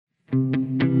Welcome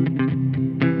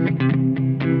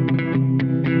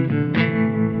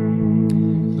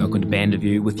to Band of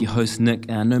You with your host Nick.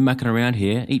 No mucking around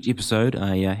here. Each episode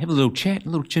I have a little chat, a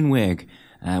little chin wag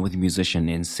with a musician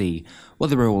and see what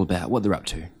they're all about, what they're up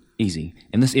to. Easy.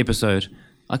 In this episode,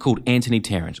 I called Anthony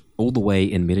Tarrant, all the way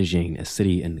in Medellin, a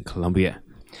city in Colombia.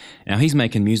 Now he's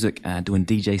making music, doing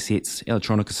DJ sets,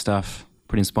 electronica stuff,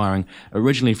 pretty inspiring.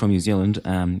 Originally from New Zealand,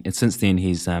 and since then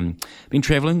he's been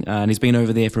travelling and he's been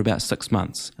over there for about 6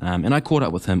 months. And I caught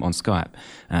up with him on Skype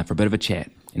for a bit of a chat,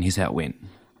 and here's how it went.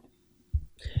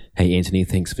 Hey Anthony,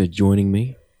 thanks for joining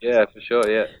me. Yeah, for sure,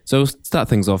 yeah. So we'll start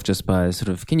things off just by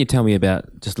can you tell me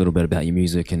just a little bit about your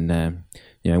music and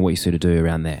what you sort of do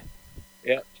around that?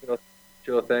 Yeah,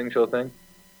 sure thing.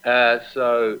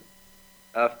 So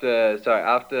after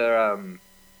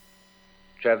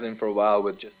traveling for a while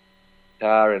with just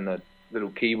guitar and a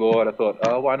little keyboard, I thought,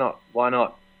 why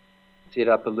not set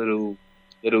up a little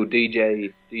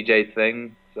DJ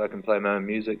thing so I can play my own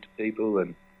music to people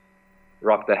and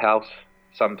rock the house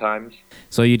sometimes.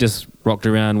 So you just rocked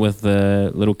around with a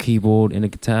little keyboard and a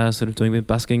guitar, sort of doing the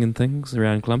busking and things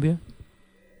around Colombia?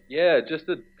 Yeah, just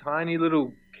a tiny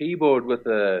little keyboard with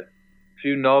a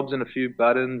few knobs and a few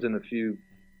buttons and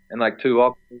like 2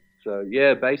 octaves. So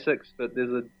yeah, basics, but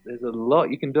there's a lot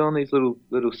you can do on these little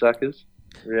suckers.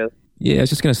 Really. Yeah, I was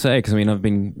just going to say, because I've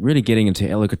been really getting into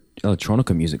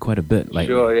electronica music quite a bit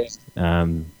lately. Sure, yeah.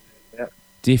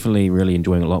 Definitely really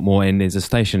enjoying it a lot more. And there's a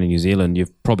station in New Zealand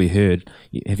you've probably heard.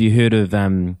 Have you heard of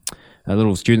a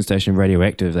little student station,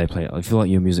 Radioactive? They play. I feel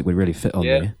like your music would really fit on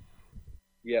there.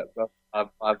 Yeah, I've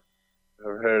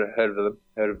heard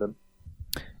of them.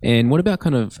 And what about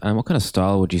what kind of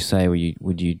style would you say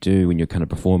would you do when you're kind of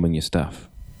performing your stuff?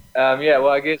 Yeah, well,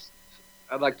 I guess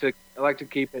I like to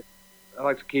keep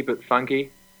it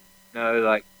funky.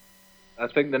 Like I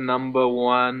think the number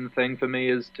one thing for me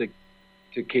is to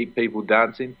keep people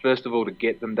dancing. First of all, to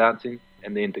get them dancing,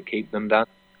 and then to keep them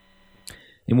dancing.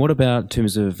 And what about in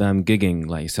terms of gigging,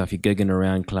 like yourself? You're gigging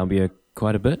around Colombia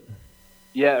quite a bit?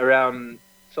 Yeah,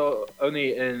 so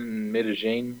only in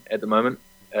Medellin at the moment.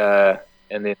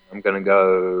 And then I'm going to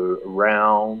go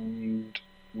around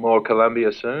more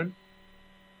Colombia soon.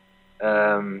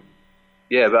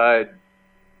 By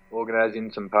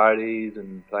organizing some parties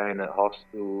and playing at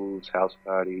hostels, house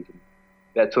parties, and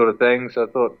that sort of thing. So I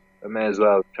thought I may as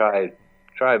well try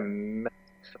and make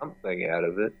something out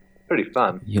of it. Pretty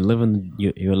fun. You're living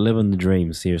the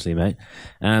dream, seriously, mate.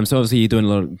 So obviously you're doing a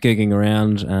lot of gigging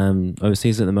around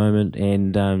overseas at the moment,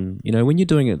 and when you're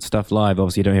doing stuff live,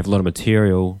 obviously you don't have a lot of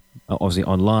material, obviously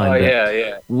online. Oh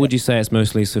yeah. Would you say it's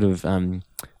mostly sort of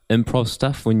improv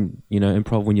stuff when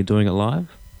you're doing it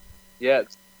live? Yeah.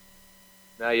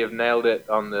 Now you've nailed it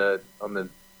on the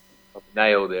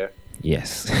nail there.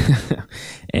 Yes.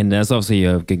 And as obviously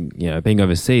being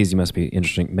overseas, you must be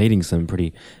meeting some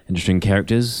pretty interesting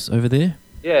characters over there.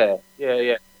 Yeah.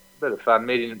 A bit of fun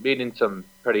meeting some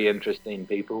pretty interesting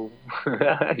people.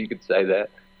 You could say that.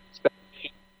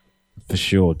 For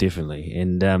sure, definitely.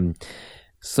 And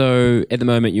so at the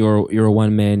moment you're a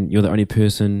one man. You're the only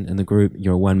person in the group.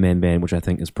 You're a one man band, which I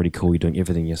think is pretty cool. You're doing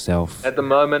everything yourself. At the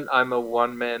moment, I'm a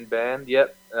one man band.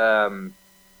 Yep.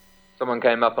 Someone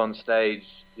came up on stage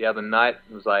the other night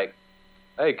and was like,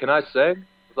 "Hey, can I sing?"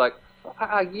 I was like,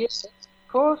 "Yes,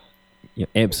 of course." You're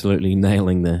absolutely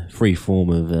nailing the free form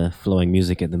of flowing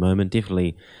music at the moment.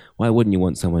 Definitely. Why wouldn't you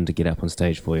want someone to get up on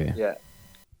stage for you? Yeah.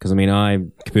 Because I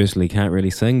personally can't really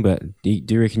sing, but do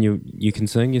you reckon you can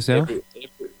sing yourself?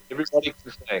 Everybody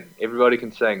can sing. Everybody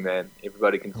can sing, man.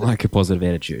 Everybody can sing. I like a positive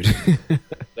attitude.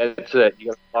 That's it.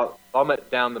 You got to vomit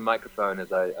down the microphone,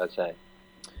 as I say.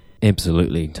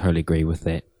 Absolutely, totally agree with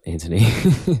that, Anthony.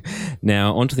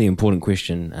 Now, on to the important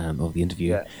question of the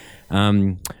interview. Yeah.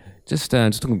 Just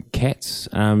talking cats.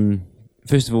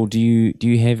 First of all, do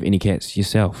you have any cats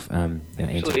yourself,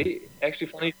 Anthony? Actually,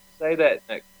 funny to say that,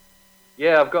 Nick.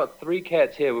 Yeah, I've got 3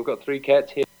 cats here. We've got 3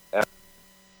 cats here.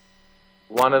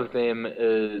 One of them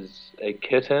is a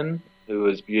kitten who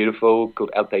is beautiful, called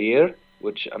Altair,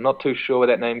 which I'm not too sure where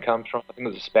that name comes from. I think it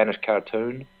was a Spanish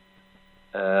cartoon.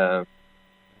 And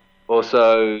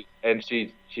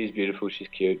she's beautiful, she's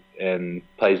cute, and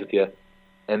plays with you.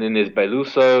 And then there's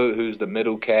Beluso, who's the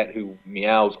middle cat who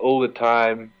meows all the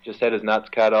time. Just had his nuts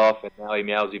cut off, and now he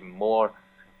meows even more.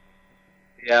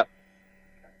 Yeah.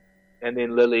 And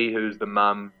then Lily, who's the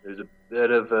mum, who's a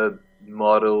bit of a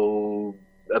model,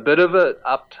 a bit of an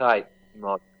uptight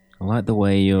model. I like the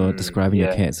way you're describing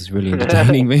your cats. It's really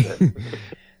entertaining me.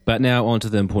 But now on to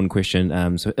the important question.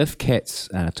 So if cats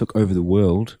took over the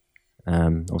world,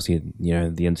 obviously,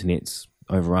 the internet's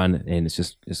overrun and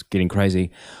it's getting crazy.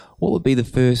 what would be the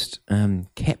first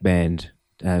cat band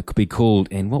could be called,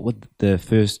 and what would the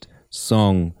first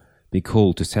song be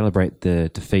called to celebrate the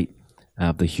defeat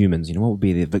of the humans? What would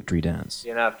be their victory dance?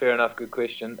 Fair enough. Good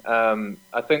question.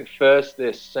 I think first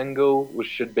their single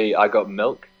should be "I Got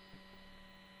Milk."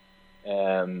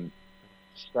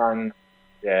 Sung,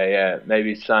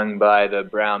 maybe sung by the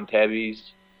Brown Tabbies.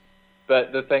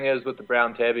 But the thing is, with the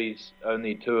Brown Tabbies,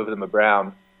 only two of them are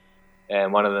brown,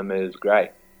 and one of them is grey.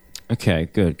 Okay,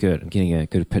 good. I'm getting a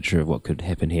good picture of what could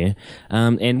happen here.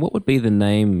 And what would be the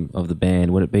name of the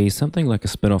band? Would it be something like a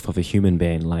spin-off of a human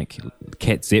band, like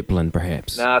Cat Zeppelin,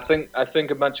 perhaps? No, I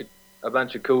think a bunch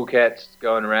of cool cats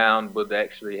going around would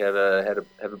actually have a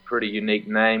pretty unique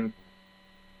name.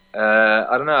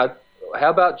 I don't know. How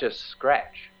about just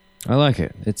Scratch? I like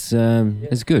it. It's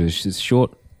good. It's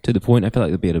short, to the point. I feel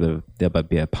like there'll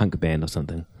be a punk band or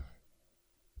something.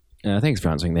 Thanks for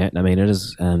answering that. I mean, it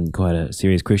is quite a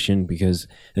serious question, because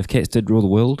if cats did rule the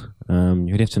world,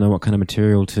 you'd have to know what kind of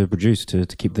material to produce to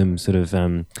keep them sort of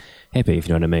happy, if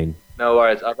you know what I mean. No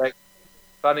worries. I think,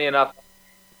 funny enough,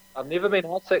 I've never been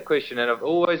asked that question, and I've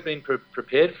always been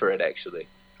prepared for it, actually.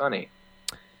 Funny.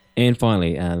 And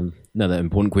finally, another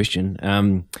important question.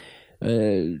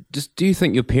 Just, do you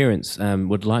think your parents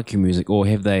would like your music, or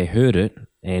have they heard it,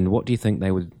 and what do you think they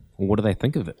would, or what do they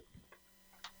think of it?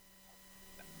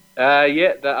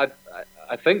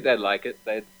 I think they'd like it.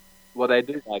 They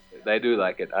do like it. They do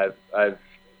like it. I've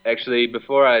actually,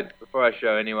 before I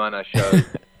show anyone, I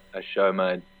show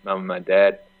my mum and my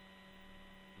dad,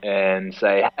 and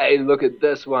say, "Hey, look at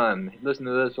this one. Listen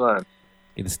to this one."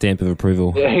 Get the stamp of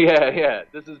approval. Yeah.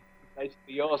 This is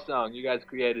basically your song. You guys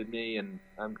created me, and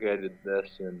I'm created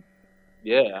this, and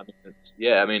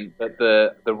but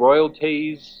the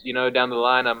royalties, down the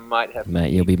line, I might have.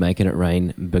 Mate, you'll be making it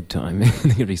rain big time.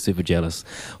 They're gonna be super jealous.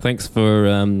 Thanks for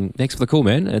the call,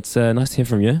 man. It's nice to hear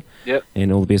from you. Yep.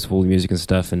 And all the best for all the music and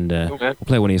stuff. And cool, we'll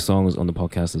play one of your songs on the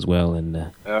podcast as well. And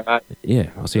all right.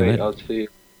 Yeah, I'll see you later. I'll see you.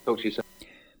 Talk to you soon.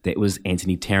 That was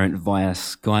Anthony Tarrant via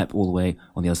Skype, all the way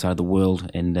on the other side of the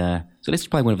world. And so let's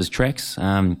play one of his tracks.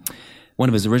 One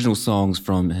of his original songs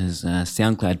from his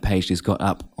SoundCloud page he's got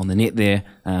up on the net there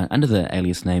under the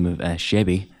alias name of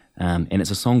Shabby. And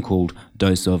it's a song called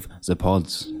Dose of the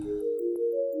Pods.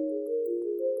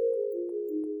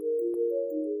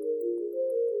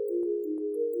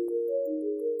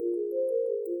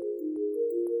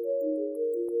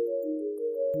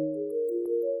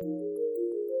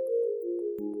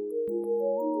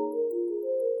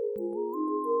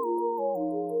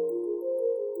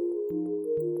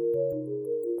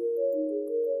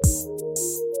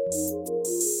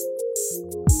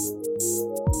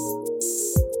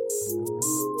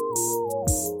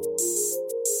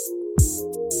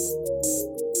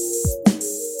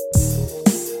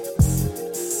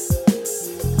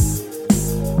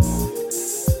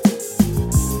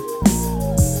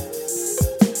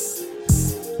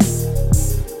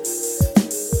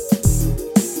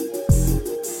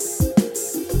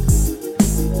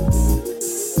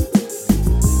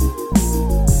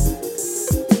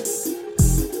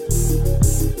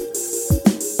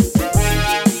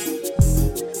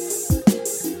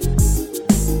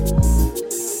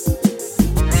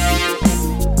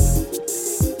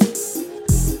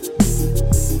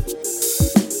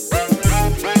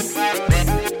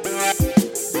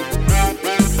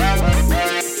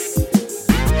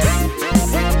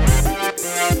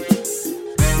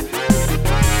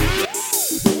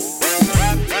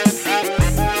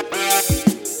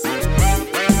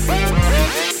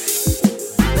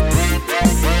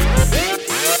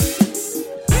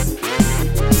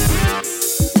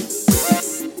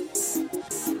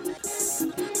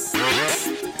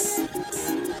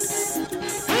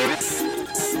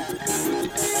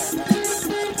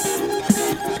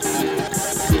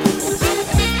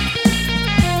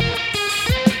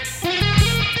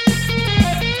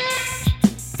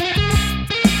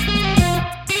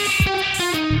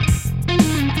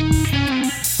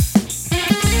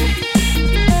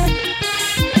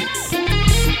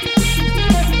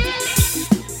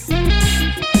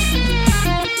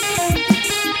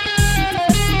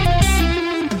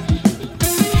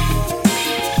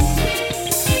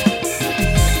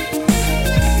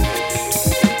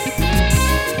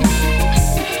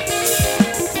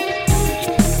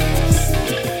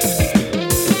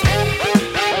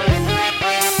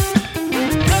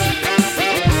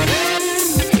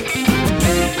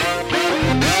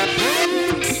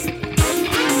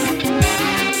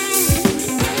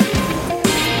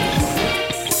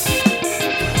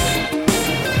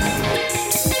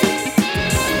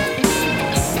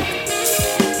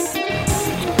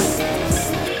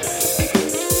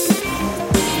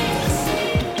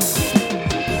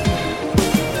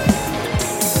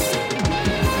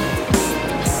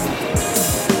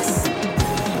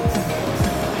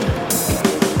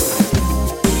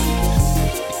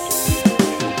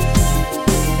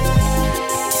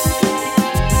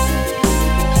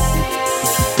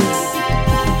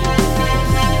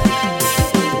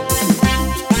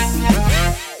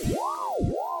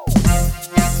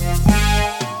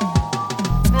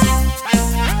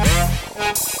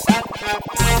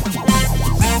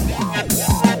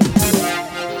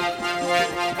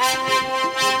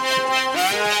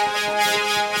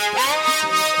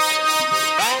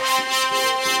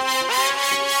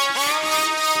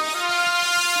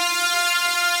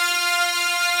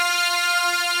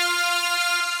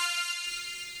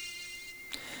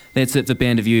 That's it for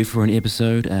Band of You for an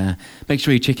episode. Make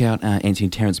sure you check out Anthony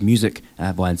and Terrence's music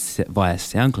via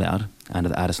SoundCloud under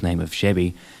the artist name of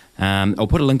Shabby. I'll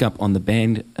put a link up on the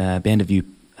Band of You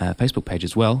Facebook page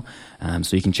as well,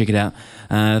 so you can check it out.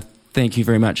 Thank you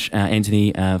very much,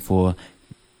 Anthony, for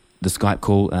the Skype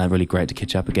call. Really great to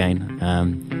catch up again.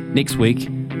 Next week,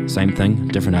 same thing,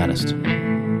 different artist.